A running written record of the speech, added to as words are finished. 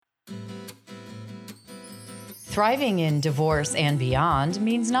Thriving in divorce and beyond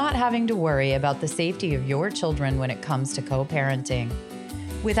means not having to worry about the safety of your children when it comes to co-parenting.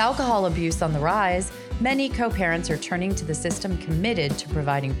 With alcohol abuse on the rise, many co-parents are turning to the system committed to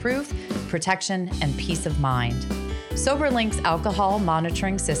providing proof, protection, and peace of mind. SoberLink's alcohol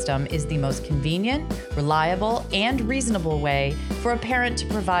monitoring system is the most convenient, reliable, and reasonable way for a parent to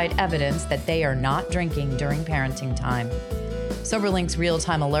provide evidence that they are not drinking during parenting time. SoberLink's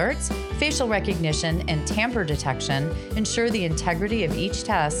real-time alerts, facial recognition, and tamper detection ensure the integrity of each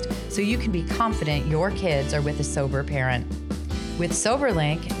test so you can be confident your kids are with a sober parent. With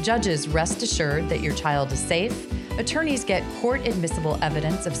SoberLink, judges rest assured that your child is safe, attorneys get court-admissible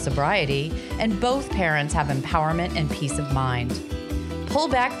evidence of sobriety, and both parents have empowerment and peace of mind. Pull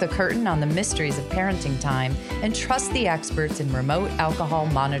back the curtain on the mysteries of parenting time and trust the experts in remote alcohol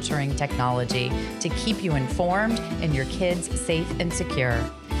monitoring technology to keep you informed and your kids safe and secure.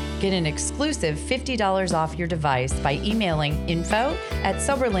 Get an exclusive $50 off your device by emailing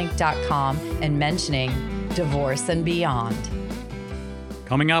info@soberlink.com and mentioning Divorce and Beyond.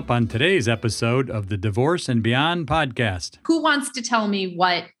 Coming up on today's episode of the Divorce and Beyond podcast. Who wants to tell me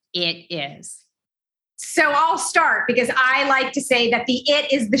what it is? So I'll start because I like to say that the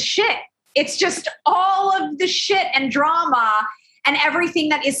it is the shit. It's just all of the shit and drama and everything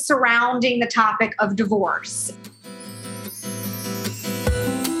that is surrounding the topic of divorce.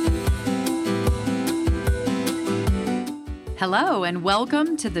 Hello, and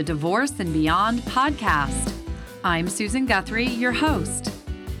welcome to the Divorce and Beyond podcast. I'm Susan Guthrie, your host.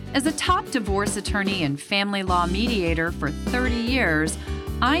 As a top divorce attorney and family law mediator for 30 years,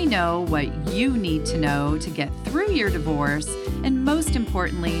 I know what you need to know to get through your divorce, and most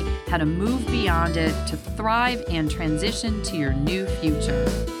importantly, how to move beyond it to thrive and transition to your new future.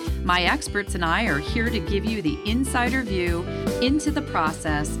 My experts and I are here to give you the insider view into the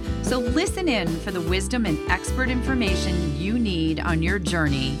process, so listen in for the wisdom and expert information you need on your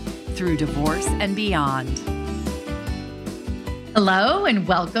journey through divorce and beyond. Hello, and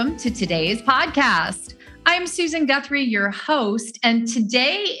welcome to today's podcast. I'm Susan Guthrie, your host, and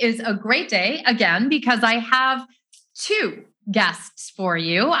today is a great day, again, because I have two guests for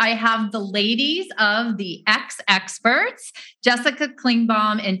you. I have the ladies of the exExperts, Jessica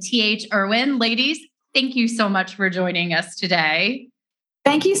Klingbaum and TH Irwin. Ladies, thank you so much for joining us today.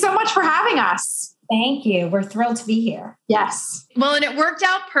 Thank you so much for having us. Thank you. We're thrilled to be here. Yes. Well, and it worked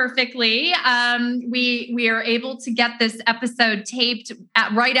out perfectly. We are able to get this episode taped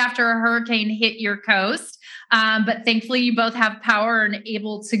right after a hurricane hit your coast. But thankfully, you both have power and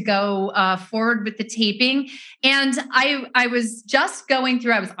able to go forward with the taping. And I was just going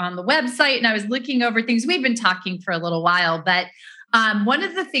through, I was on the website and I was looking over things. We've been talking for a little while, but one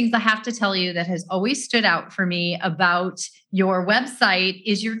of the things I have to tell you that has always stood out for me about your website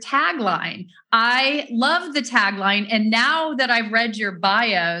is your tagline. I love the tagline. And now that I've read your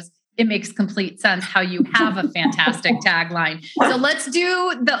bios, it makes complete sense how you have a fantastic tagline. So let's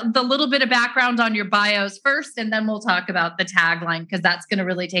do the little bit of background on your bios first, and then we'll talk about the tagline because that's going to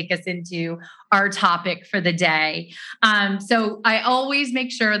really take us into our topic for the day. So I always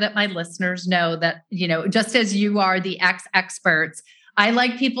make sure that my listeners know that, just as you are the experts, I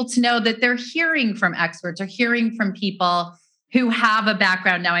like people to know that they're hearing from experts or hearing from people who have a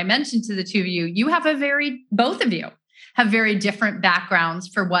background. Now, I mentioned to the two of you, both of you have very different backgrounds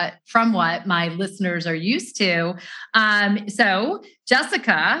from what my listeners are used to. So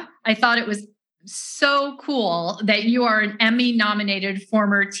Jessica, I thought it was so cool that you are an Emmy-nominated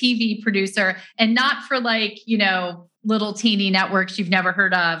former TV producer, and not for little teeny networks you've never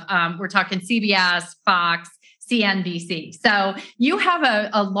heard of. We're talking CBS, Fox, CNBC. So you have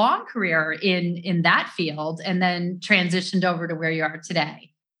a long career in that field and then transitioned over to where you are today.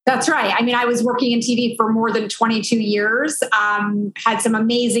 That's right. I mean, I was working in TV for more than 22 years, had some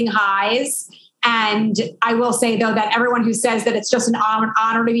amazing highs. And I will say, though, that everyone who says that it's just an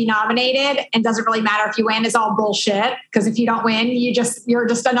honor to be nominated and doesn't really matter if you win is all bullshit. Because if you don't win, you're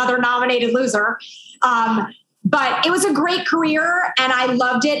just another nominated loser. But it was a great career and I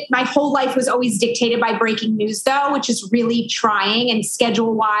loved it. My whole life was always dictated by breaking news, though, which is really trying and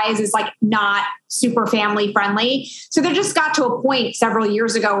schedule wise is not super family friendly. So there just got to a point several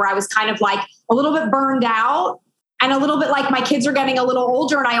years ago where I was kind of a little bit burned out and a little bit like my kids are getting a little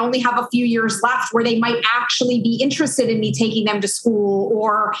older and I only have a few years left where they might actually be interested in me taking them to school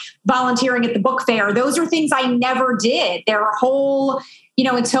or volunteering at the book fair. Those are things I never did. There were whole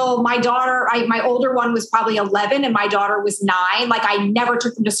until my daughter, my older one was probably 11 and my daughter was 9. I never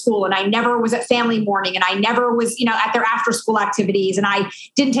took them to school and I never was at family morning and I never was, at their after school activities and I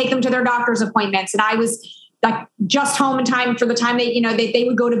didn't take them to their doctor's appointments. And I was just home in time for the time they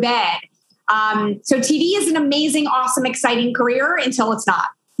would go to bed. So TV is an amazing, awesome, exciting career until it's not.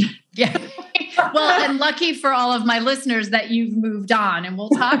 Yeah. Well, and lucky for all of my listeners that you've moved on, and we'll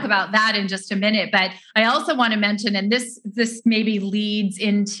talk about that in just a minute. But I also want to mention, and this maybe leads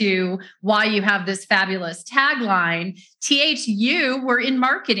into why you have this fabulous tagline, you were in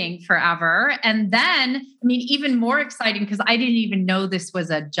marketing forever. And then, I mean, even more exciting, because I didn't even know this was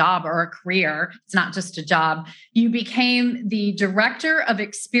a job or a career. It's not just a job. You became the director of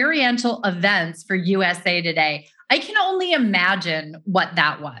experiential events for USA Today. I can only imagine what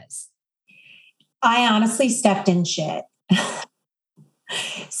that was. I honestly stepped in shit.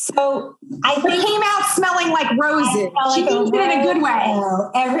 So I think it came out smelling like roses. She means it in a good way.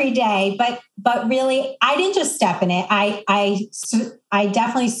 Every day. But really, I didn't just step in it. I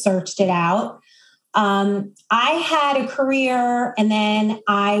definitely searched it out. I had a career, and then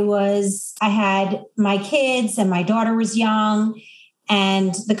I had my kids, and my daughter was young,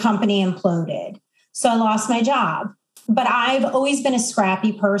 and the company imploded. So I lost my job. But I've always been a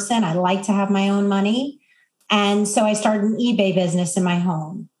scrappy person. I like to have my own money. And so I started an eBay business in my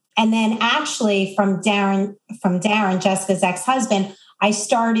home. And then actually from Darren, Jessica's ex-husband, I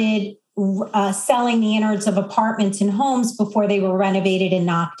started selling the innards of apartments and homes before they were renovated and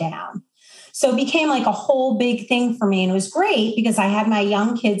knocked down. So it became like a whole big thing for me. And it was great because I had my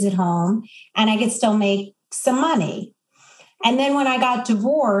young kids at home and I could still make some money. And then when I got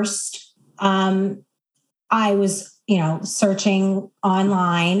divorced, I was searching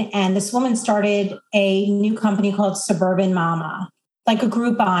online, and this woman started a new company called Suburban Mama, like a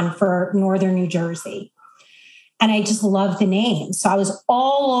Groupon for Northern New Jersey. And I just loved the name. So I was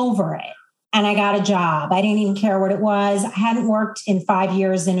all over it, and I got a job. I didn't even care what it was. I hadn't worked in 5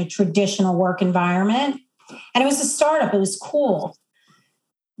 years in a traditional work environment, and it was a startup. It was cool.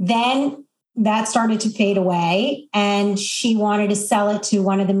 Then that started to fade away, and she wanted to sell it to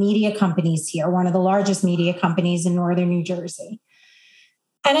one of the media companies here, one of the largest media companies in Northern New Jersey.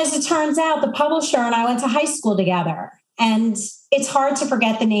 And as it turns out, the publisher and I went to high school together. And it's hard to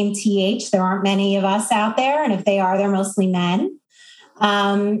forget the name TH. There aren't many of us out there. And if they are, they're mostly men.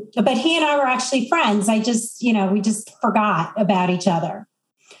 But he and I were actually friends. We just forgot about each other.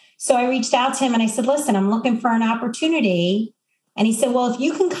 So I reached out to him and I said, listen, I'm looking for an opportunity. And he said, well, if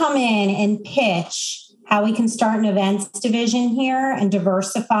you can come in and pitch how we can start an events division here and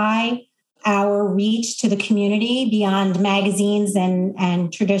diversify our reach to the community beyond magazines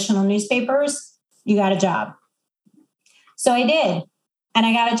and traditional newspapers, you got a job. So I did. And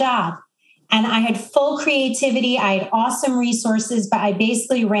I got a job. And I had full creativity. I had awesome resources, but I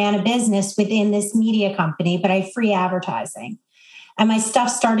basically ran a business within this media company, but I had free advertising. And my stuff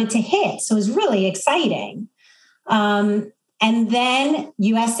started to hit. So it was really exciting. And then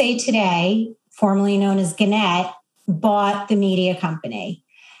USA Today, formerly known as Gannett, bought the media company.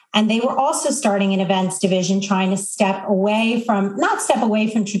 And they were also starting an events division, trying to not step away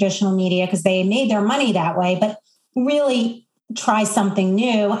from traditional media because they made their money that way, but really try something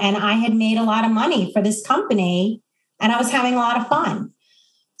new. And I had made a lot of money for this company and I was having a lot of fun.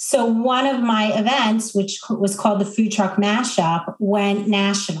 So one of my events, which was called the Food Truck Mashup, went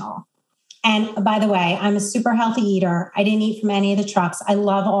national. And by the way, I'm a super healthy eater. I didn't eat from any of the trucks. I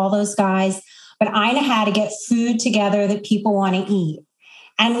love all those guys, but I know how to get food together that people want to eat.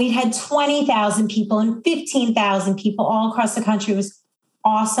 And we had 20,000 people and 15,000 people all across the country. It was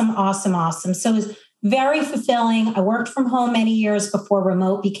awesome, awesome, awesome. So it was very fulfilling. I worked from home many years before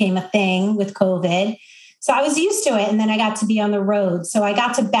remote became a thing with COVID. So I was used to it. And then I got to be on the road. So I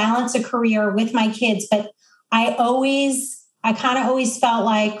got to balance a career with my kids. But I kind of always felt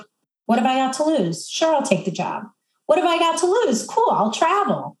like, what have I got to lose? Sure, I'll take the job. What have I got to lose? Cool, I'll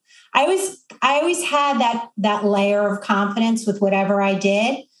travel. I always had that layer of confidence with whatever I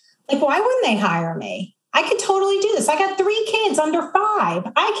did. Like, why wouldn't they hire me? I could totally do this. I got 3 kids under 5.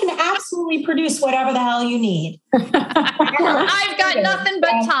 I can absolutely produce whatever the hell you need. I've got nothing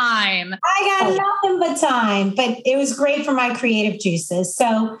but time. I got nothing but time. But it was great for my creative juices.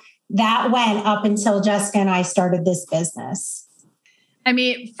 So that went up until Jessica and I started this business. I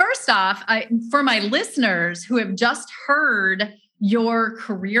mean, first off, for my listeners who have just heard your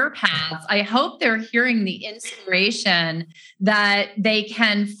career paths, I hope they're hearing the inspiration that they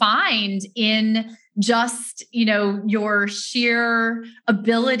can find in just, your sheer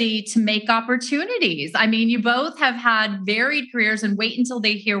ability to make opportunities. I mean, you both have had varied careers, and wait until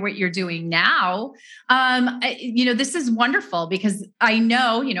they hear what you're doing now. This is wonderful because I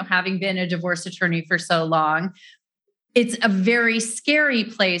know, having been a divorce attorney for so long, it's a very scary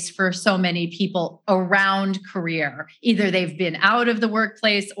place for so many people around career. Either they've been out of the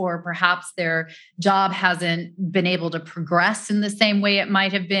workplace or perhaps their job hasn't been able to progress in the same way it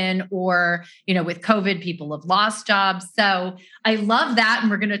might have been, or, with COVID, people have lost jobs. So I love that. And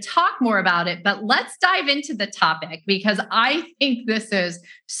we're going to talk more about it, but let's dive into the topic because I think this is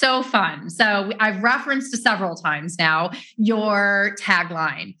so fun. So I've referenced several times now your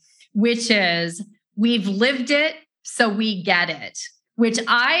tagline, which is, we've lived it, so we get it, which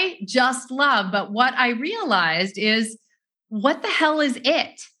I just love. But what I realized is, what the hell is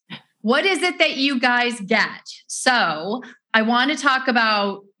it? What is it that you guys get? So I want to talk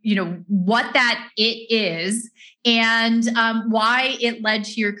about, what that it is and why it led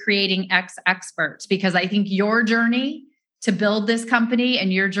to your creating exExperts, because I think your journey to build this company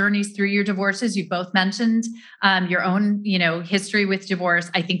and your journeys through your divorces, you both mentioned your own, history with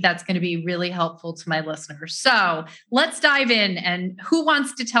divorce. I think that's going to be really helpful to my listeners. So let's dive in. And who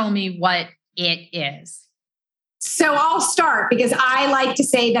wants to tell me what it is? So I'll start because I like to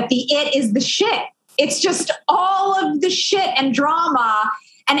say that the it is the shit. It's just all of the shit and drama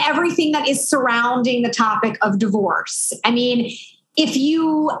and everything that is surrounding the topic of divorce. I mean, if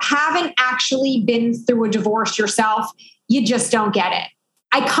you haven't actually been through a divorce yourself, you just don't get it.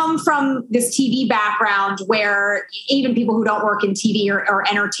 I come from this TV background where even people who don't work in TV or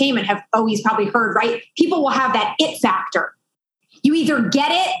entertainment have always probably heard, right? People will have that it factor. You either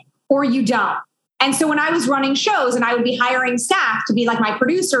get it or you don't. And so when I was running shows and I would be hiring staff to be like my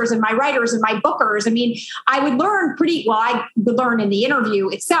producers and my writers and my bookers, I mean, I would learn I would learn in the interview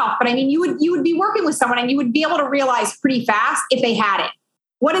itself, but I mean, you would be working with someone and you would be able to realize pretty fast if they had it.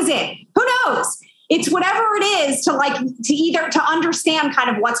 What is it? Who knows? It's whatever it is to understand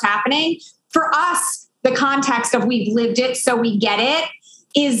kind of what's happening. For us, the context of we've lived it, so we get it,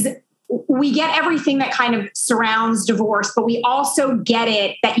 is we get everything that kind of surrounds divorce, but we also get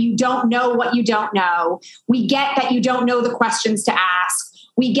it that you don't know what you don't know. We get that you don't know the questions to ask.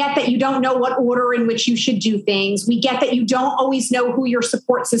 We get that you don't know what order in which you should do things. We get that you don't always know who your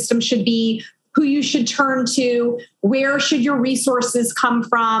support system should be, who you should turn to, where should your resources come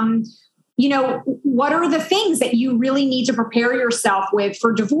from. What are the things that you really need to prepare yourself with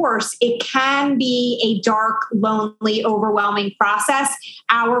for divorce? It can be a dark, lonely, overwhelming process.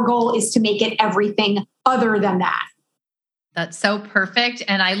 Our goal is to make it everything other than that. That's so perfect.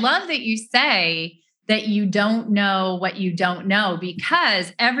 And I love that you say that you don't know what you don't know,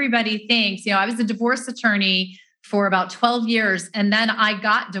 because everybody thinks, I was a divorce attorney for about 12 years and then I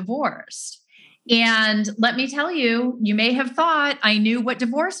got divorced. And let me tell you, you may have thought I knew what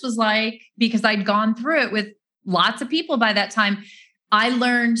divorce was like because I'd gone through it with lots of people by that time. I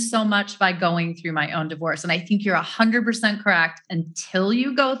learned so much by going through my own divorce. And I think you're 100% correct. Until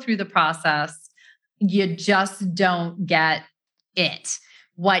you go through the process, you just don't get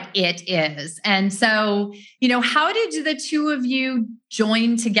what it is. And so, how did the two of you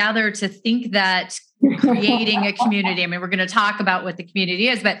join together to think that creating a community? I mean, we're going to talk about what the community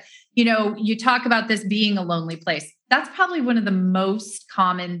is, but you talk about this being a lonely place. That's probably one of the most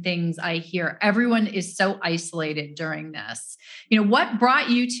common things I hear. Everyone is so isolated during this. What brought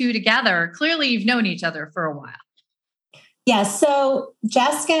you two together? Clearly, you've known each other for a while. Yeah. So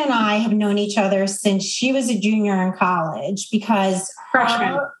Jessica and I have known each other since she was a junior in college because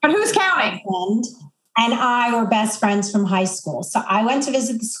freshman. But who's counting? And I were best friends from high school. So I went to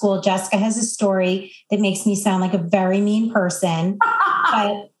visit the school. Jessica has a story that makes me sound like a very mean person,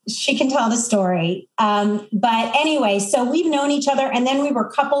 but she can tell the story. But anyway, so we've known each other, and then we were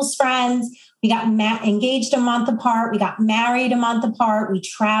couples friends. We got engaged a month apart. We got married a month apart. We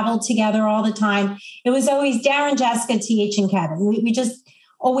traveled together all the time. It was always Darren, Jessica, TH, and Kevin. We just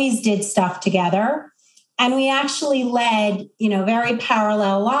always did stuff together. And we actually led, very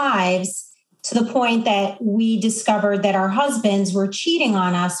parallel lives to the point that we discovered that our husbands were cheating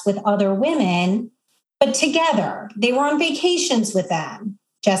on us with other women, but together. They were on vacations with them.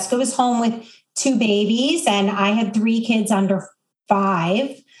 Jessica was home with 2 babies, and I had 3 kids under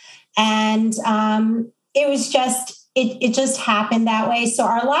 5. And it was just, it just happened that way. So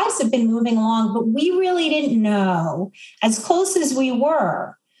our lives have been moving along, but we really didn't know, as close as we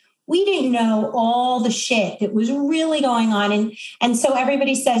were, we didn't know all the shit that was really going on. And so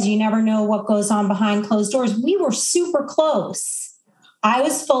everybody says you never know what goes on behind closed doors. We were super close. I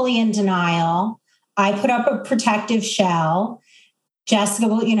was fully in denial. I put up a protective shell. Jessica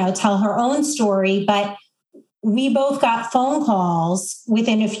will, tell her own story, but we both got phone calls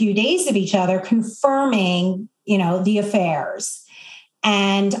within a few days of each other confirming, the affairs.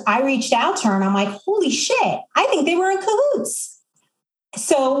 And I reached out to her and I'm like, holy shit, I think they were in cahoots.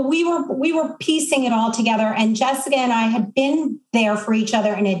 so we were piecing it all together, and Jessica and I had been there for each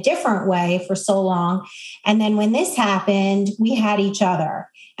other in a different way for so long. And then when this happened, we had each other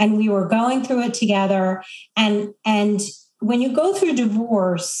and we were going through it together. And when you go through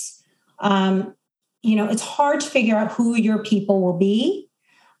divorce, it's hard to figure out who your people will be.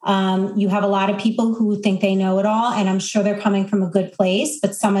 You have a lot of people who think they know it all, and I'm sure they're coming from a good place,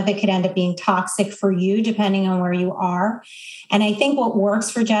 but some of it could end up being toxic for you, depending on where you are. And I think what works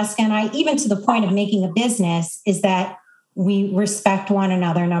for Jessica and I, even to the point of making a business, is that we respect one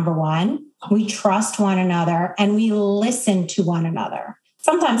another, number one. We trust one another, and we listen to one another.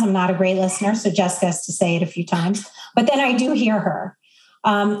 Sometimes I'm not a great listener, so Jessica has to say it a few times, but then I do hear her.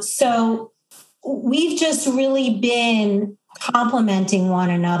 So we've just really been complimenting one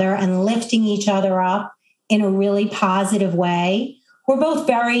another and lifting each other up in a really positive way. We're both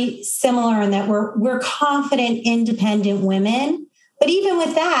very similar in that we're confident, independent women. But even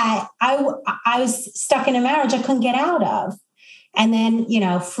with that, I was stuck in a marriage I couldn't get out of. And then,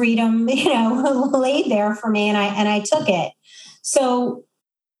 freedom, laid there for me, and I took it. So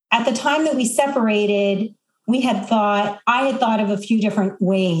at the time that we separated, I had thought of a few different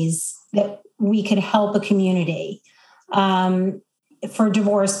ways that we could help a community for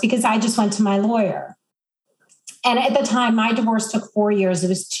divorce, because I just went to my lawyer. And at the time, my divorce took 4 years. It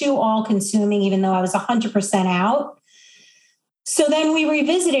was too all-consuming, even though I was 100% out. So then we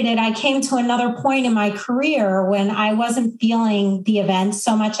revisited it. I came to another point in my career when I wasn't feeling the events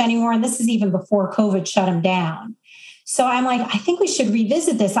so much anymore. And this is even before COVID shut them down. So I'm like, I think we should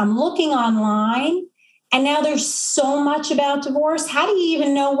revisit this. I'm looking online, and now there's so much about divorce. How do you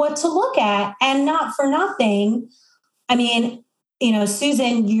even know what to look at? And not for nothing, I mean,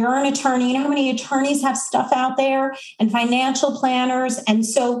 Susan, you're an attorney. You know how many attorneys have stuff out there, and financial planners? And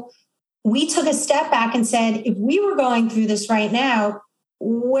so we took a step back and said, if we were going through this right now,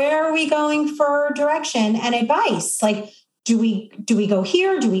 where are we going for direction and advice? Like, do we go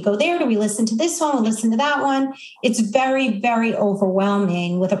here? Do we go there? Do we listen to this one? We listen to that one? It's very, very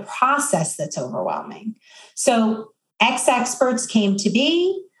overwhelming, with a process that's overwhelming. So exExperts came to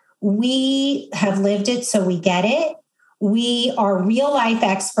be. We have lived it, so we get it. We are real life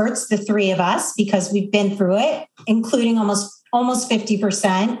experts, the three of us, because we've been through it, including almost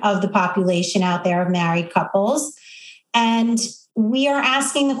 50% of the population out there of married couples. And we are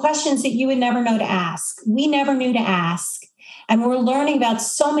asking the questions that you would never know to ask. We never knew to ask. And we're learning about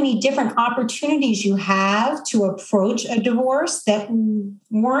so many different opportunities you have to approach a divorce that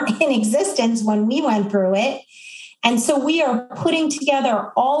weren't in existence when we went through it. And so we are putting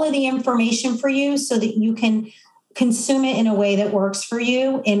together all of the information for you so that you can consume it in a way that works for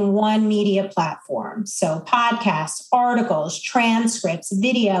you in one media platform. So podcasts, articles, transcripts,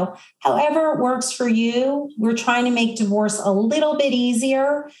 video, however it works for you. We're trying to make divorce a little bit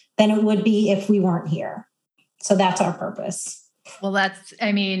easier than it would be if we weren't here. So that's our purpose. Well,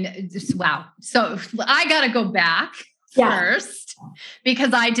 wow. So I got to go back first,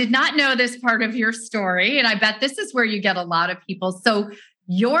 because I did not know this part of your story. And I bet this is where you get a lot of people. So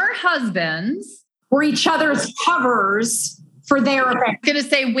your husbands were each other's covers for their affair. I'm going to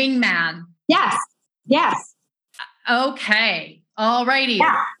say wingman. Yes. Okay. All righty.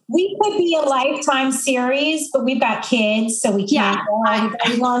 Yeah. We could be a lifetime series, but we've got kids, so we can't.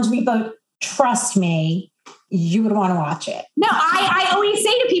 As long as we both, trust me, you would want to watch it. No, I always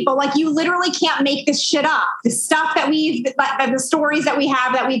say to people, like, you literally can't make this shit up. The stuff that the stories that we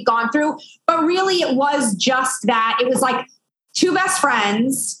have that we've gone through, but really it was just that. It was like two best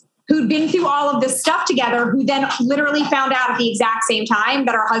friends who'd been through all of this stuff together, who then literally found out at the exact same time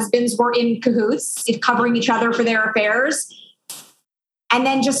that our husbands were in cahoots, covering each other for their affairs. And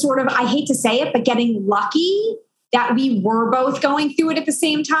then just sort of, I hate to say it, but getting lucky that we were both going through it at the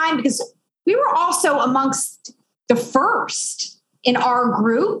same time, because we were also amongst the first in our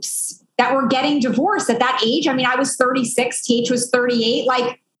groups that were getting divorced at that age. I mean, I was 36, TH was 38.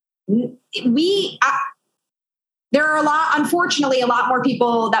 Like, there are unfortunately, a lot more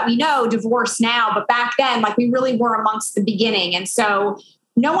people that we know divorced now, but back then, like, we really were amongst the beginning. And so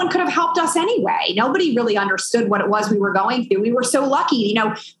no one could have helped us anyway. Nobody really understood what it was we were going through. We were so lucky,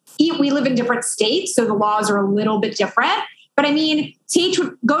 we live in different states, so the laws are a little bit different. But I mean, TH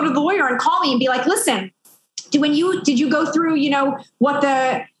would go to the lawyer and call me and be like, listen, did you go through, what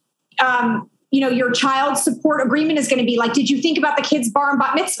the, your child support agreement is going to be like? Did you think about the kids' bar and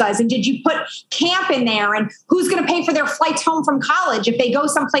bat mitzvahs? And did you put camp in there? And who's going to pay for their flights home from college if they go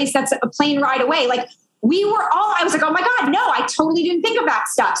someplace that's a plane ride away? Like, I was like, oh my God, no, I totally didn't think of that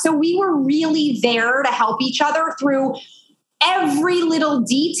stuff. So we were really there to help each other through every little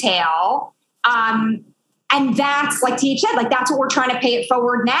detail. And that's like T said, like that's what we're trying to pay it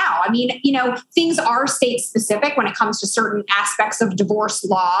forward now. I mean, things are state specific when it comes to certain aspects of divorce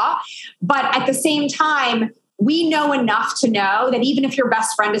law. But at the same time, we know enough to know that even if your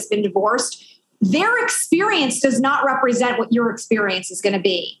best friend has been divorced, their experience does not represent what your experience is going to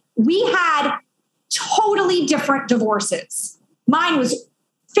be. We had totally different divorces. Mine was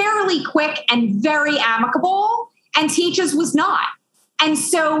fairly quick and very amicable, and Teach's was not. And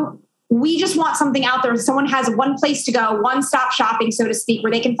so we just want something out there. Someone has one place to go, one-stop shopping, so to speak,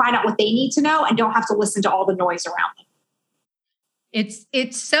 where they can find out what they need to know and don't have to listen to all the noise around them.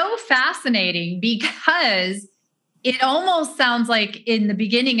 It's so fascinating because it almost sounds like in the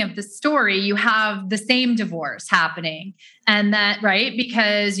beginning of the story, you have the same divorce happening. And that, right?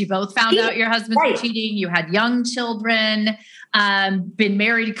 Because you both found out your husbands were cheating. You had young children, been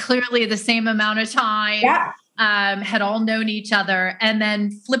married clearly the same amount of time, had all known each other. And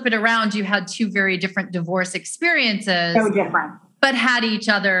then flip it around, you had two very different divorce experiences. So different. But had each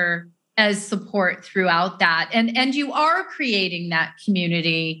other as support throughout that. And you are creating that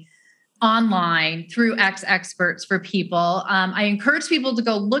community online through exExperts for people. I encourage people to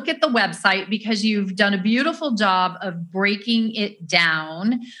go look at the website because you've done a beautiful job of breaking it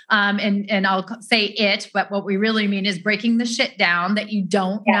down. And I'll say it, but what we really mean is breaking the shit down that you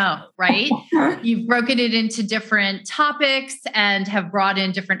don't know, right? You've broken it into different topics and have brought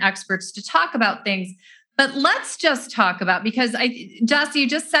in different experts to talk about things. But let's just talk about, because Jess, you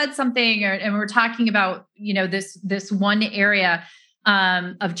just said something, and we're talking about, this one area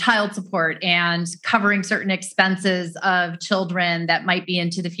of child support and covering certain expenses of children that might be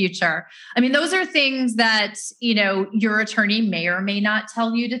into the future. I mean, those are things that, your attorney may or may not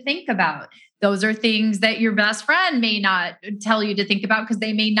tell you to think about. Those are things that your best friend may not tell you to think about because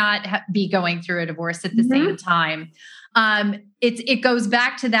they may not be going through a divorce at the same time. It goes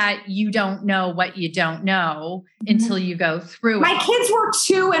back to that. You don't know what you don't know until you go through it. My kids were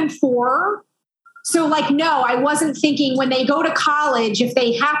 2 and 4. So no, I wasn't thinking when they go to college, if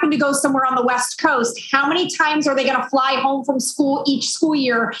they happen to go somewhere on the West Coast, how many times are they going to fly home from school each school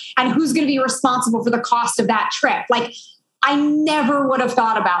year? And who's going to be responsible for the cost of that trip? I never would have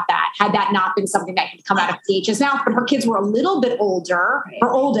thought about that had that not been something that could come out of Teach's mouth. But her kids were a little bit older.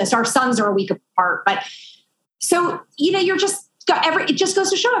 Her oldest, our sons are a week apart. But so, it just goes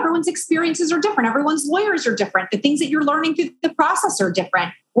to show everyone's experiences are different. Everyone's lawyers are different. The things that you're learning through the process are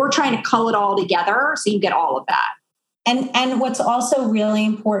different. We're trying to cull it all together so you get all of that. And what's also really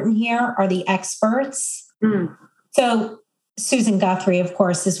important here are the experts. So Susan Guthrie, of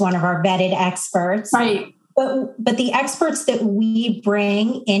course, is one of our vetted experts. Right. But the experts that we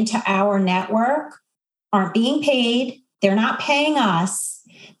bring into our network aren't being paid. They're not paying us.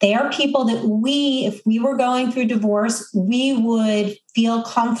 They are people that if we were going through divorce, we would feel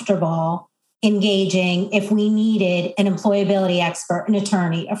comfortable engaging if we needed an employability expert, an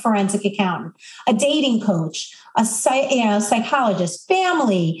attorney, a forensic accountant, a dating coach, a psychologist,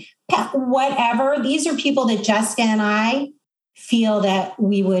 family, pet, whatever. These are people that Jessica and I feel that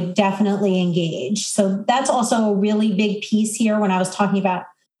we would definitely engage. So that's also a really big piece here when I was talking about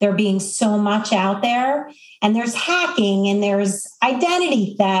there being so much out there, and there's hacking and there's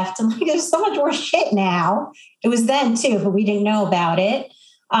identity theft, and there's so much more shit now. It was then too, but we didn't know about it.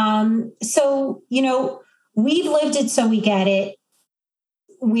 So, we've lived it, so we get it.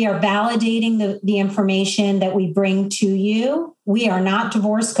 We are validating the information that we bring to you. We are not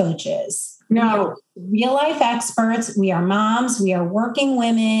divorce coaches. No. Real life experts. We are moms. We are working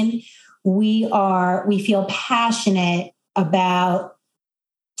women. We feel passionate about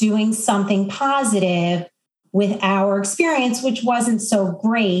doing something positive with our experience, which wasn't so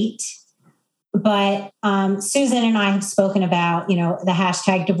great. But Susan and I have spoken about, the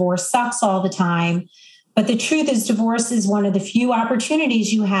hashtag divorce sucks all the time. But the truth is divorce is one of the few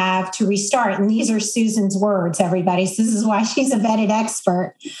opportunities you have to restart. And these are Susan's words, everybody. So this is why she's a vetted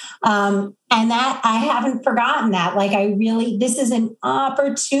expert. And that I haven't forgotten that. This is an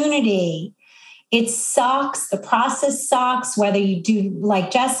opportunity. It sucks. The process sucks, whether you do like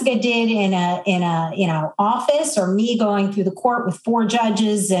Jessica did in a office, or me going through the court with 4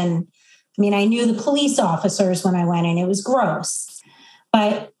 judges. And I knew the police officers when I went in. It was gross.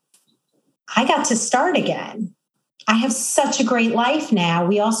 But I got to start again. I have such a great life now.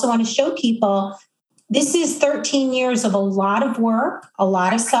 We also want to show people this is 13 years of a lot of work, a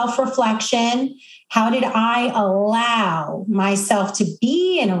lot of self-reflection. How did I allow myself to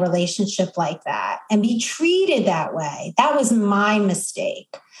be in a relationship like that and be treated that way? That was my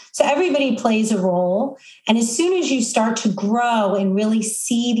mistake. So everybody plays a role. And as soon as you start to grow and really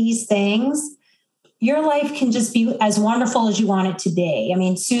see these things, your life can just be as wonderful as you want it to be. I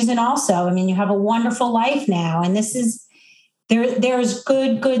mean, Susan also, I mean, you have a wonderful life now, and there's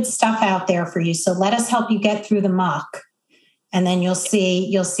good stuff out there for you. So let us help you get through the muck. And then you'll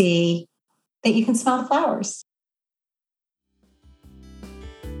see that you can smell the flowers.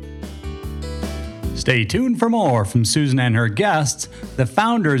 Stay tuned for more from Susan and her guests, the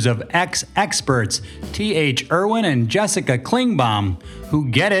founders of exExperts, T.H. Irwin and Jessica Klingbaum, who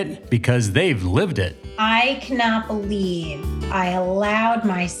get it because they've lived it. I cannot believe I allowed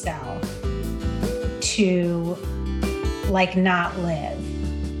myself to not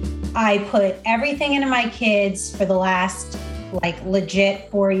live. I put everything into my kids for the last legit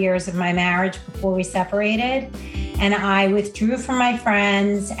 4 years of my marriage before we separated. And I withdrew from my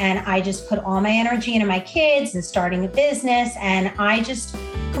friends, and I just put all my energy into my kids and starting a business. And I just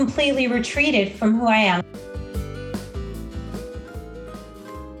completely retreated from who I am.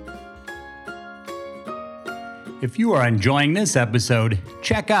 If you are enjoying this episode,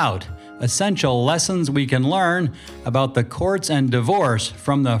 check out Essential Lessons We Can Learn About the Courts and Divorce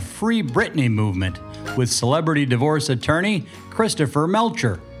from the Free Britney Movement with celebrity divorce attorney Christopher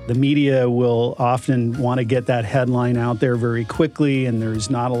Melcher. The media will often want to get that headline out there very quickly, and there's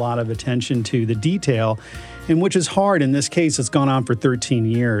not a lot of attention to the detail, and which is hard. In this case, it's gone on for 13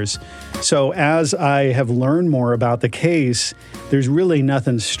 years. So as I have learned more about the case, there's really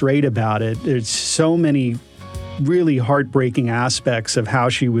nothing straight about it. There's so many really heartbreaking aspects of how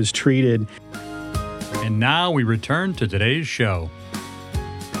she was treated. And now we return to today's show.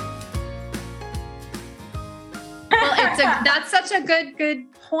 Well, that's such a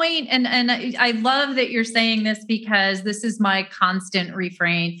good point. And I love that you're saying this, because this is my constant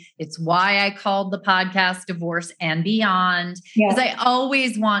refrain. It's why I called the podcast Divorce and Beyond, because I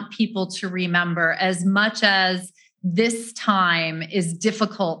always want people to remember, as much as this time is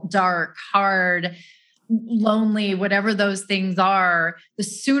difficult, dark, hard, lonely, whatever those things are, the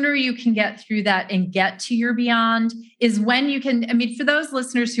sooner you can get through that and get to your beyond is when you can. I mean, for those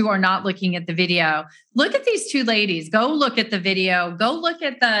listeners who are not looking at the video, look at these two ladies. Go look at the video. Go look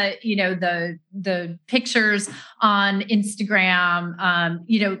at the pictures on Instagram.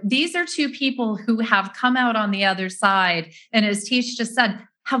 These are two people who have come out on the other side. And as Tish just said,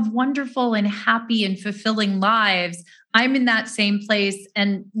 have wonderful and happy and fulfilling lives. I'm in that same place.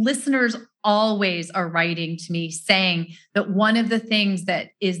 And listeners always are writing to me saying that one of the things that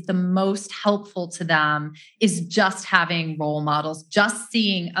is the most helpful to them is just having role models, just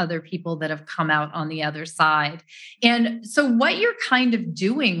seeing other people that have come out on the other side. And so what you're kind of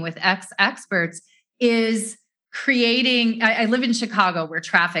doing with exExperts is creating, I live in Chicago where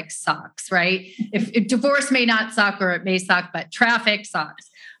traffic sucks, right? If divorce may not suck, or it may suck, but traffic sucks.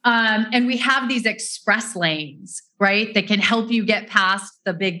 And we have these express lanes, right, that can help you get past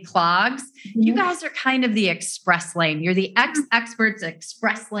the big clogs. Mm-hmm. You guys are kind of the express lane. You're the experts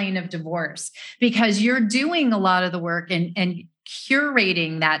express lane of divorce, because you're doing a lot of the work and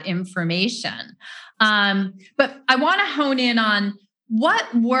curating that information. But I want to hone in on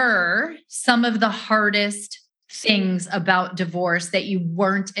what were some of the hardest things about divorce that you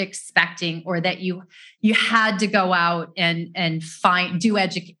weren't expecting, or that you had to go out and do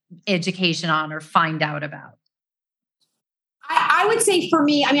education on or find out about? I would say for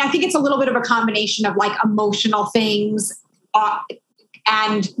me, I mean, I think it's a little bit of a combination of emotional things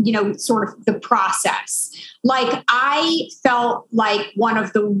and, sort of the process. I felt like one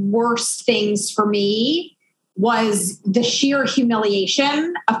of the worst things for me was the sheer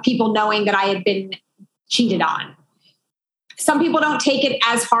humiliation of people knowing that I had been cheated on. Some people don't take it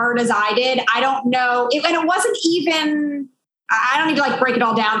as hard as I did. I don't know. And it wasn't even, I don't need to break it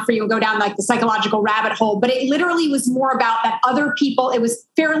all down for you and go down the psychological rabbit hole, but it literally was more about that other people. It was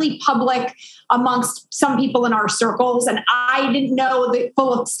fairly public amongst some people in our circles, and I didn't know the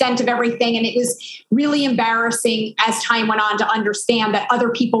full extent of everything. And it was really embarrassing as time went on to understand that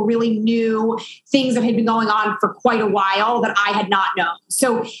other people really knew things that had been going on for quite a while that I had not known.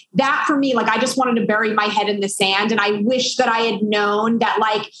 So that for me, I just wanted to bury my head in the sand. And I wish that I had known that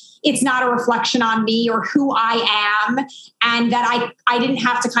it's not a reflection on me or who I am, and that I didn't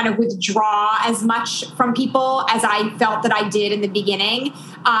have to kind of withdraw as much from people as I felt that I did in the beginning.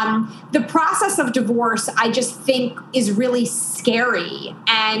 The process of divorce, I just think, is really scary.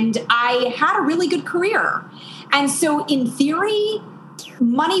 And I had a really good career. And so in theory,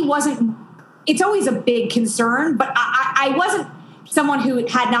 money it's always a big concern, but I wasn't someone who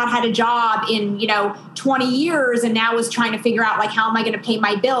had not had a job in, 20 years and now was trying to figure out how am I going to pay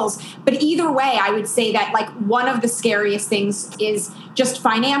my bills? But either way, I would say that one of the scariest things is just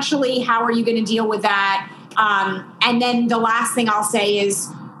financially, how are you going to deal with that? And then the last thing I'll say is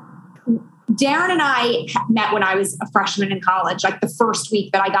Darren and I met when I was a freshman in college, like the first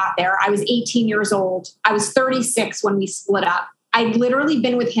week that I got there. I was 18 years old. I was 36 when we split up. I'd literally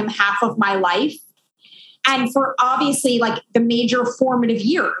been with him half of my life. And for obviously like the major formative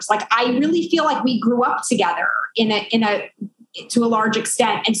years, like I really feel like we grew up together to a large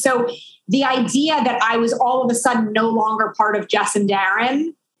extent. And so the idea that I was all of a sudden no longer part of Jess and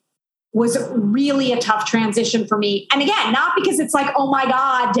Darren was really a tough transition for me. And again, not because it's like, oh my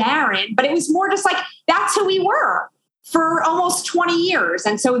God, Darren, but it was more just like, that's who we were for almost 20 years.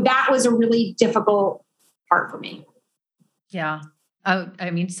 And so that was a really difficult part for me. Yeah.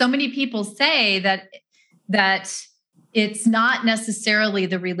 I mean, so many people say that it's not necessarily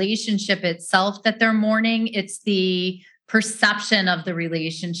the relationship itself that they're mourning. It's the perception of the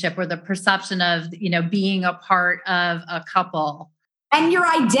relationship or the perception of, being a part of a couple. And your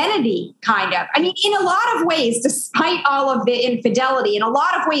identity, kind of. I mean, in a lot of ways, despite all of the infidelity, in a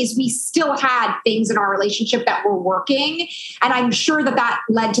lot of ways, we still had things in our relationship that were working. And I'm sure that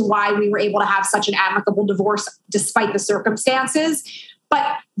led to why we were able to have such an amicable divorce despite the circumstances.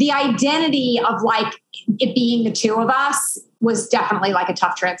 But the identity of like it being the two of us was definitely like a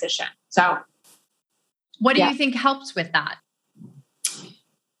tough transition. So what do you think helped with that?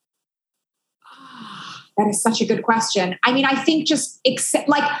 That is such a good question. I mean, I think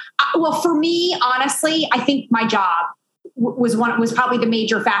for me, honestly, I think my job was probably the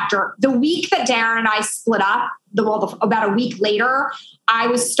major factor. The week that Darren and I split up, about a week later, I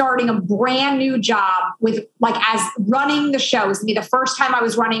was starting a brand new job with as running the show. It was the first time I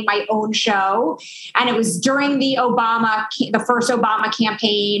was running my own show. And it was during the first Obama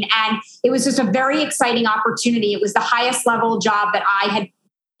campaign. And it was just a very exciting opportunity. It was the highest level job that I had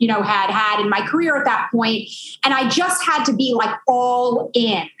had in my career at that point. And I just had to be all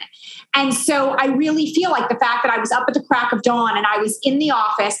in. And so I really feel like the fact that I was up at the crack of dawn and I was in the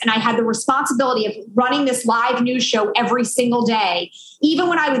office and I had the responsibility of running this live news show every single day, even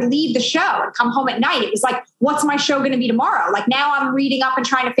when I would leave the show and come home at night, it was like, what's my show going to be tomorrow? Like now I'm reading up and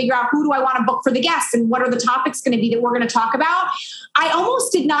trying to figure out who do I want to book for the guests and what are the topics going to be that we're going to talk about. I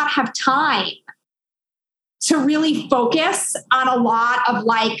almost did not have time to really focus on a lot of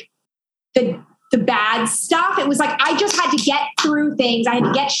the bad stuff. It was like, I just had to get through things. I had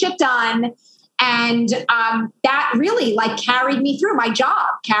to get shit done. And that really carried me through. My job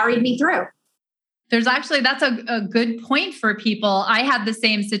carried me through. That's a good point for people. I had the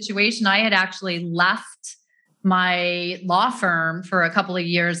same situation. I had actually left my law firm for a couple of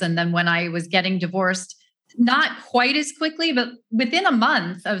years. And then when I was getting divorced, not quite as quickly, but within a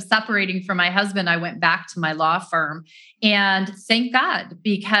month of separating from my husband, I went back to my law firm. And thank God,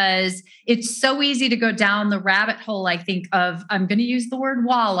 because it's so easy to go down the rabbit hole, I think, of, I'm going to use the word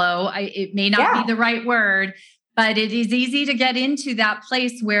wallow. It may not be the right word, but it is easy to get into that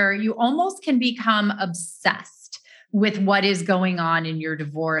place where you almost can become obsessed with what is going on in your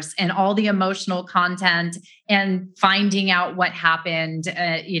divorce and all the emotional content and finding out what happened,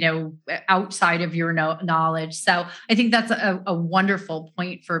 outside of your knowledge. So I think that's a wonderful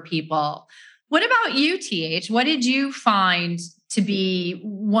point for people. What about you, TH? What did you find to be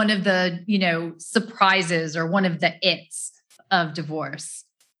one of the, surprises or one of the its of divorce?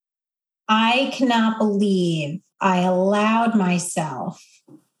 I cannot believe I allowed myself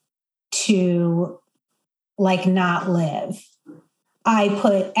to not live. I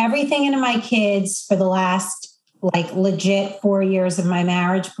put everything into my kids for the last legit 4 years of my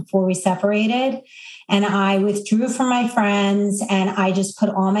marriage before we separated. And I withdrew from my friends and I just put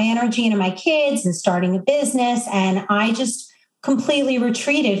all my energy into my kids and starting a business. And I just completely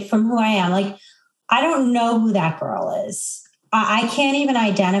retreated from who I am. I don't know who that girl is. I can't even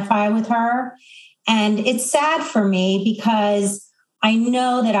identify with her. And it's sad for me because I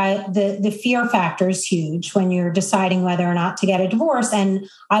know that the fear factor is huge when you're deciding whether or not to get a divorce. And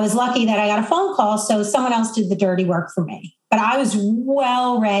I was lucky that I got a phone call, so someone else did the dirty work for me. But I was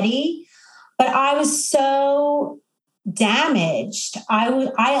well ready, but I was so damaged. I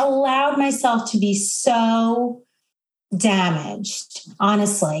allowed myself to be so damaged,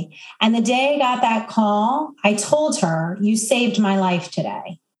 honestly. And the day I got that call, I told her, you saved my life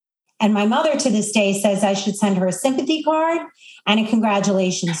today. And my mother to this day says I should send her a sympathy card and a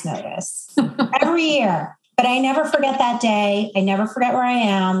congratulations notice every year. But I never forget that day. I never forget where I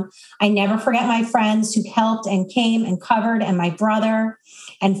am. I never forget my friends who helped and came and covered, and my brother.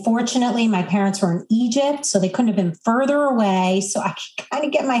 And fortunately, my parents were in Egypt, so they couldn't have been further away. So I could kind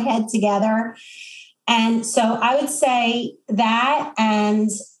of get my head together. And so I would say that,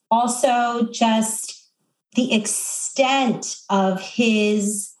 and also just the extent of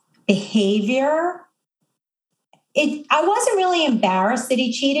his behavior I wasn't really embarrassed that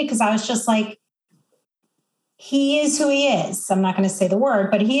he cheated because I was just like, he is who he is. I'm not going to say the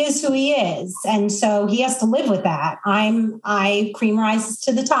word, but he is who he is. And so he has to live with that. I cream rises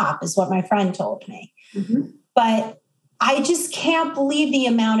to the top is what my friend told me. Mm-hmm. But I just can't believe the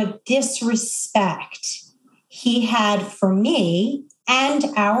amount of disrespect he had for me and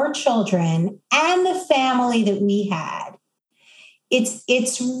our children and the family that we had.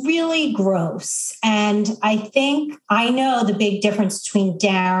 It's really gross. And I think I know the big difference between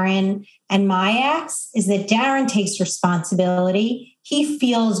Darren and my ex is that Darren takes responsibility. He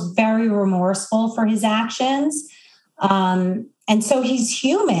feels very remorseful for his actions. And so he's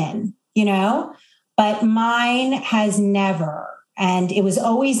human, but mine has never. And it was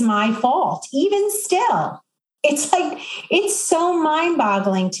always my fault, even still. It's like, it's so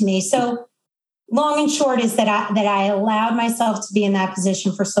mind-boggling to me. So long and short is that I allowed myself to be in that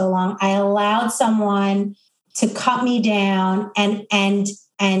position for so long. I allowed someone to cut me down and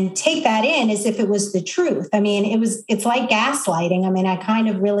take that in as if it was the truth. I mean, it's like gaslighting. I mean, I kind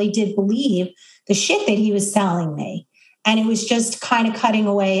of really did believe the shit that he was telling me, and it was just kind of cutting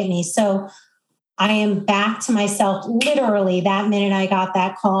away at me. So I am back to myself literally that minute I got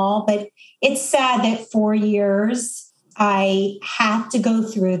that call. But it's sad that 4 years I had to go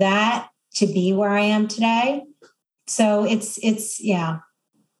through that to be where I am today. So it's yeah.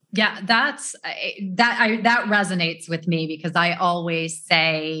 Yeah, that resonates with me because I always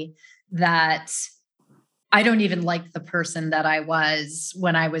say that I don't even like the person that I was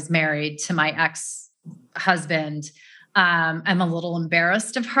when I was married to my ex-husband. I'm a little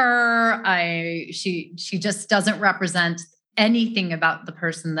embarrassed of her. She just doesn't represent anything about the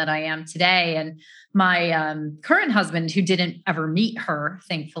person that I am today. And my current husband, who didn't ever meet her,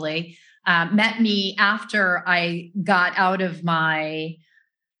 thankfully, met me after I got out of my,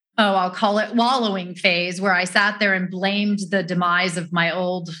 I'll call it wallowing phase, where I sat there and blamed the demise of my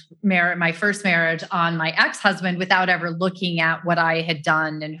my first marriage on my ex-husband without ever looking at what I had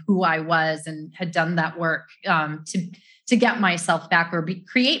done and who I was, and had done that work to get myself back or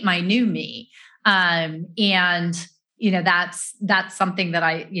create my new me. And that's something that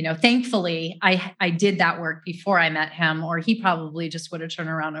I, thankfully I did that work before I met him, or he probably just would have turned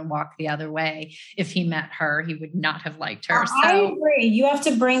around and walked the other way. If he met her, he would not have liked her. So I agree. You have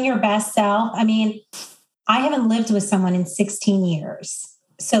to bring your best self. I mean, I haven't lived with someone in 16 years.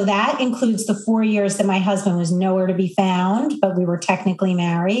 So that includes the 4 years that my husband was nowhere to be found, but we were technically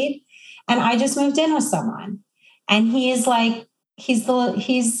married. And I just moved in with someone. And he is like, he's just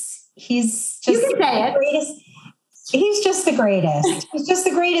the greatest. He's just the greatest. He's just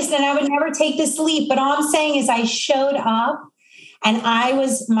the greatest. And I would never take this leap. But all I'm saying is I showed up and I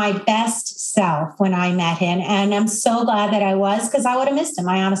was my best self when I met him. And I'm so glad that I was, because I would have missed him.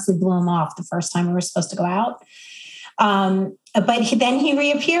 I honestly blew him off the first time we were supposed to go out. But then he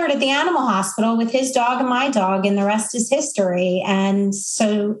reappeared at the animal hospital with his dog and my dog, and the rest is history. And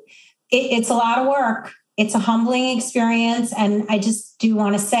so it's a lot of work. It's a humbling experience. And I just do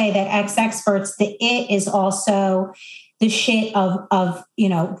want to say that exExperts, the it is also the shit of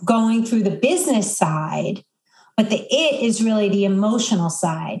going through the business side, but the it is really the emotional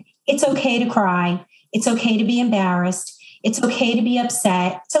side. It's okay to cry. It's okay to be embarrassed. It's okay to be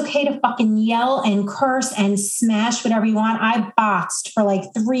upset. It's okay to fucking yell and curse and smash whatever you want. I boxed for like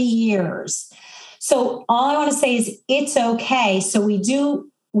 3 years. So all I want to say is it's okay. So we do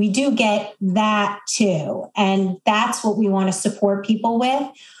get that too. And that's what we want to support people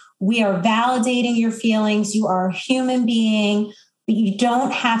with. We are validating your feelings. You are a human being, but you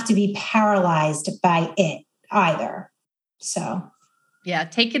don't have to be paralyzed by it either. So yeah,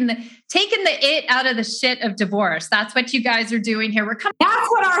 taking the it out of the shit of divorce. That's what you guys are doing here. That's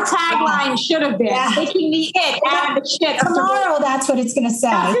what our tagline should have been. Yeah. Taking the it out of the shit. Tomorrow, that's what it's going to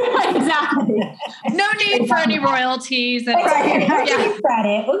say. Exactly. No need for any royalties. And, We'll give you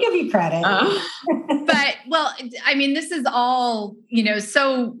credit. We'll give you credit. But, well, I mean, this is all,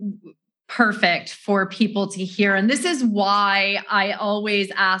 so perfect for people to hear. And this is why I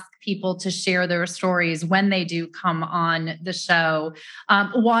always ask people to share their stories when they do come on the show.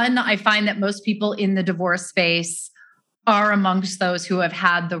 One, I find that most people in the divorce space are amongst those who have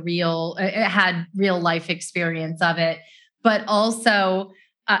had real life experience of it. But also,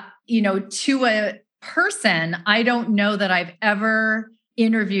 to a person, I don't know that I've ever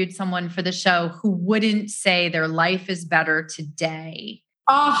interviewed someone for the show who wouldn't say their life is better today.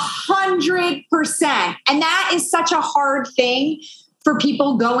 100%. And that is such a hard thing for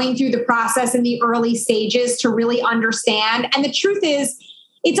people going through the process in the early stages to really understand. And the truth is,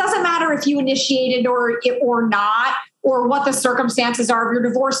 it doesn't matter if you initiated or not. or what the circumstances are of your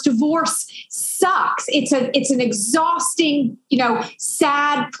divorce. Divorce sucks. It's an exhausting,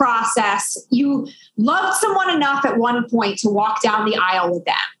 sad process. You loved someone enough at one point to walk down the aisle with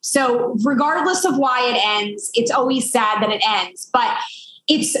them. So regardless of why it ends, it's always sad that it ends. But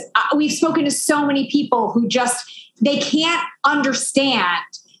we've spoken to so many people who they can't understand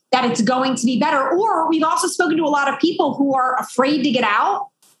that it's going to be better. Or we've also spoken to a lot of people who are afraid to get out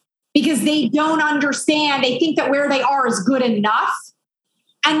because they don't understand. They think that where they are is good enough.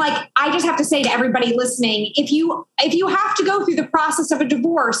 And I just have to say to everybody listening, if you have to go through the process of a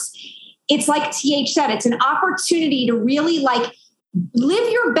divorce, it's like TH said, it's an opportunity to really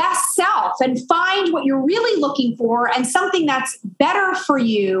live your best self and find what you're really looking for and something that's better for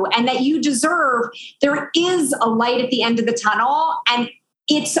you and that you deserve. There is a light at the end of the tunnel, and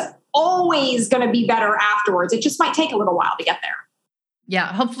it's always going to be better afterwards. It just might take a little while to get there.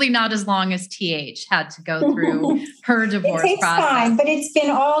 Yeah, hopefully not as long as TH had to go through her divorce it takes process. time, but it's been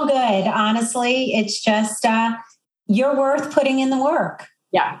all good. Honestly, it's just you're worth putting in the work.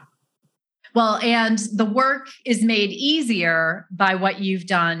 Yeah. Well, and the work is made easier by what you've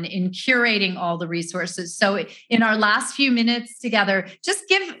done in curating all the resources. So in our last few minutes together, just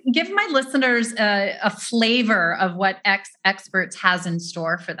give my listeners a flavor of what exExperts has in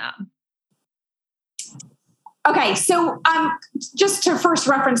store for them. Okay, so just to first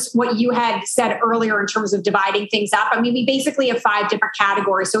reference what you had said earlier in terms of dividing things up, we basically have 5 different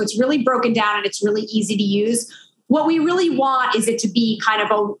categories. So it's really broken down and it's really easy to use. What we really want is it to be kind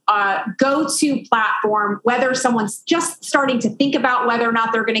of a go-to platform, whether someone's just starting to think about whether or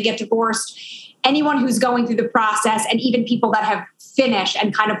not they're going to get divorced, anyone who's going through the process, and even people that have finished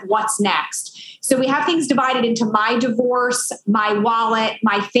and kind of what's next. So we have things divided into my divorce, my wallet,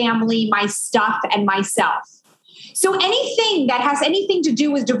 my family, my stuff, and myself. So anything that has anything to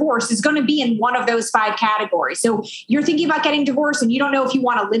do with divorce is going to be in one of those 5 categories. So you're thinking about getting divorced and you don't know if you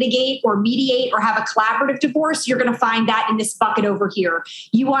want to litigate or mediate or have a collaborative divorce, you're going to find that in this bucket over here.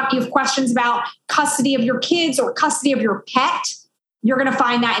 You have questions about custody of your kids or custody of your pet, you're going to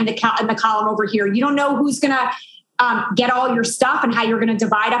find that in the column over here. You don't know who's going to get all your stuff and how you're going to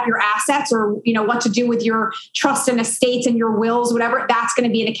divide up your assets or, what to do with your trust and estates and your wills, whatever, that's going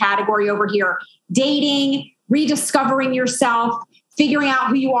to be in a category over here. Dating, rediscovering yourself, figuring out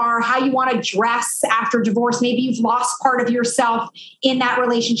who you are, how you want to dress after divorce. Maybe you've lost part of yourself in that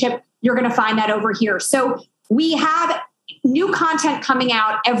relationship. You're going to find that over here. So we have new content coming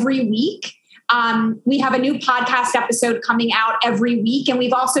out every week. We have a new podcast episode coming out every week. And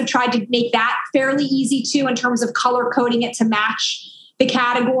we've also tried to make that fairly easy too, in terms of color coding it to match the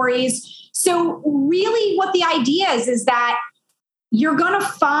categories. So really what the idea is that you're going to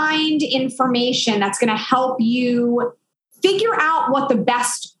find information that's going to help you figure out what the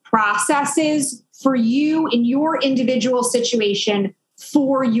best process is for you in your individual situation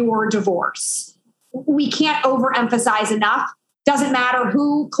for your divorce. We can't overemphasize enough. Doesn't matter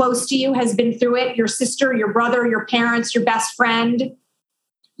who close to you has been through it, your sister, your brother, your parents, your best friend.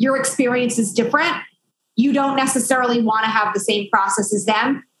 Your experience is different. You don't necessarily want to have the same process as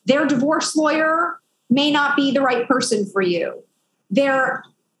them. Their divorce lawyer may not be the right person for you. There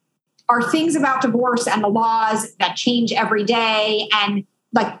are things about divorce and the laws that change every day. And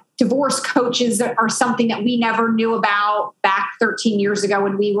divorce coaches are something that we never knew about back 13 years ago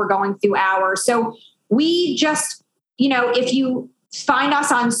when we were going through ours. So we just, if you find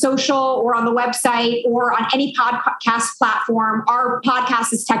us on social or on the website or on any podcast platform, our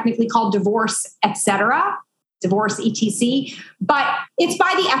podcast is technically called Divorce, Etc., Divorce, etc. But it's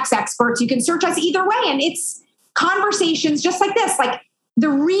by the exExperts. You can search us either way. And it's conversations just like this, the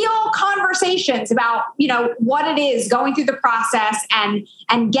real conversations about, what it is going through the process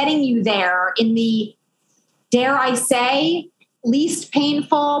and getting you there in the, dare I say, least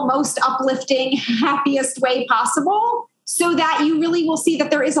painful, most uplifting, happiest way possible, so that you really will see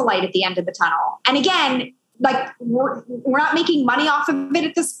that there is a light at the end of the tunnel. And again, we're not making money off of it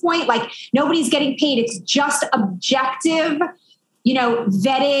at this point. Nobody's getting paid. It's just objective,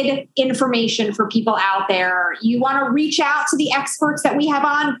 vetted information for people out there. You want to reach out to the experts that we have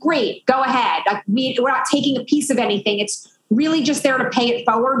on? Great, go ahead. We're not taking a piece of anything. It's really just there to pay it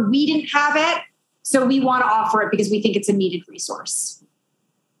forward. We didn't have it, so we want to offer it because we think it's a needed resource.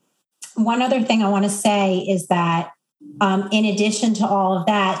 One other thing I want to say is that in addition to all of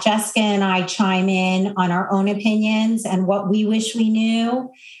that, Jessica and I chime in on our own opinions and what we wish we knew.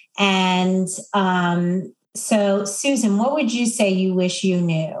 And so, Susan, what would you say you wish you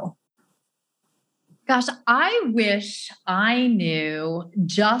knew? Gosh, I wish I knew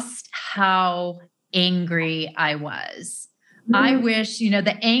just how angry I was. I wish,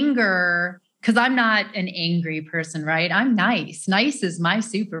 the anger because I'm not an angry person, right? I'm nice. Nice is my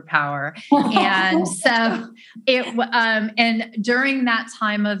superpower. And so and during that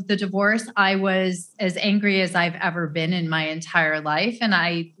time of the divorce, I was as angry as I've ever been in my entire life. And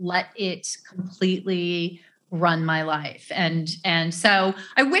I let it completely run my life. And so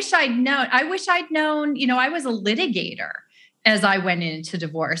I wish I'd known, I was a litigator as I went into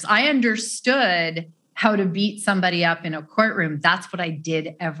divorce. I understood how to beat somebody up in a courtroom. That's what I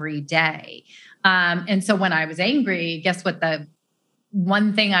did every day. And so when I was angry, guess what? The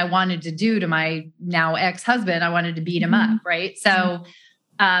one thing I wanted to do to my now ex-husband, I wanted to beat him up. Right. So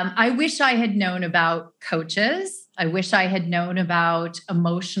I wish I had known about coaches. I wish I had known about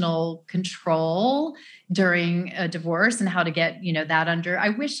emotional control during a divorce and how to get, that under. I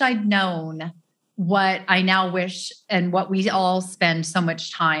wish I'd known what I now wish and what we all spend so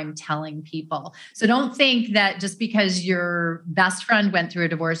much time telling people. So don't think that just because your best friend went through a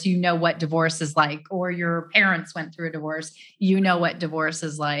divorce, you know what divorce is like, or your parents went through a divorce, you know what divorce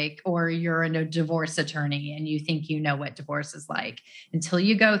is like, or you're a divorce attorney and you think you know what divorce is like. Until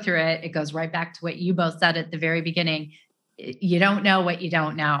you go through it, it goes right back to what you both said at the very beginning. You don't know what you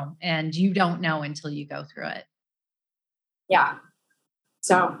don't know, and you don't know until you go through it. Yeah.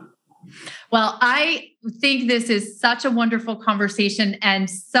 So... Well, I think this is such a wonderful conversation and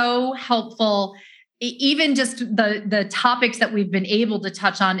so helpful. Even just the topics that we've been able to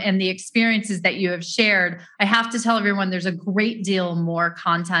touch on and the experiences that you have shared. I have to tell everyone there's a great deal more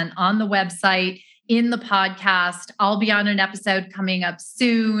content on the website, in the podcast. I'll be on an episode coming up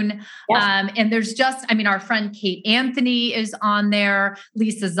soon. Yes. And there's our friend Kate Anthony is on there.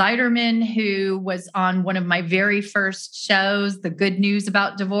 Lisa Zeiderman, who was on one of my very first shows, The Good News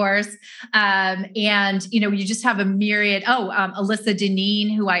About Divorce. You just have a myriad. Alyssa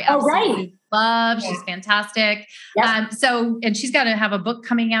Deneen, who I absolutely love. She's fantastic. Yep. And she's got to have a book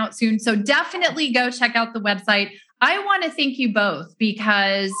coming out soon. So definitely go check out the website. I want to thank you both,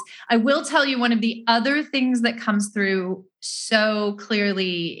 because I will tell you one of the other things that comes through so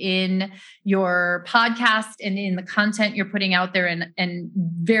clearly in your podcast and in the content you're putting out there, and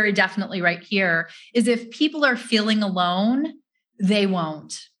very definitely right here, is if people are feeling alone, they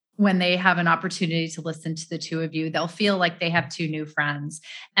won't. When they have an opportunity to listen to the two of you, they'll feel like they have two new friends.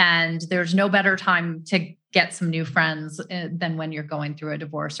 And there's no better time to get some new friends than when you're going through a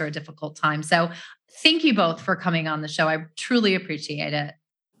divorce or a difficult time. So thank you both for coming on the show. I truly appreciate it.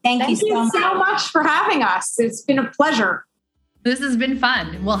 Thank you so much for having us. It's been a pleasure. This has been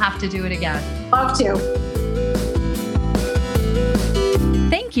fun. We'll have to do it again. Love to.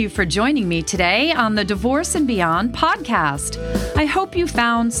 Thank you for joining me today on the Divorce and Beyond podcast. I hope you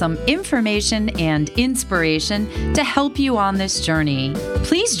found some information and inspiration to help you on this journey.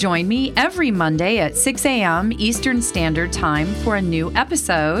 Please join me every Monday at 6 a.m. Eastern Standard Time for a new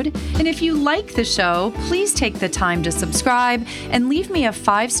episode. And if you like the show, please take the time to subscribe and leave me a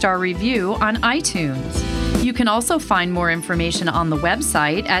 5-star review on iTunes. You can also find more information on the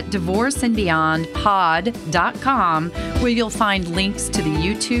website at divorceandbeyondpod.com, where you'll find links to the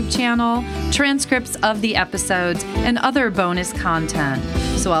YouTube channel, transcripts of the episodes, and other bonus content.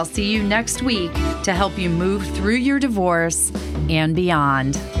 So I'll see you next week to help you move through your divorce and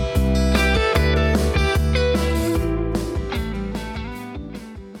beyond.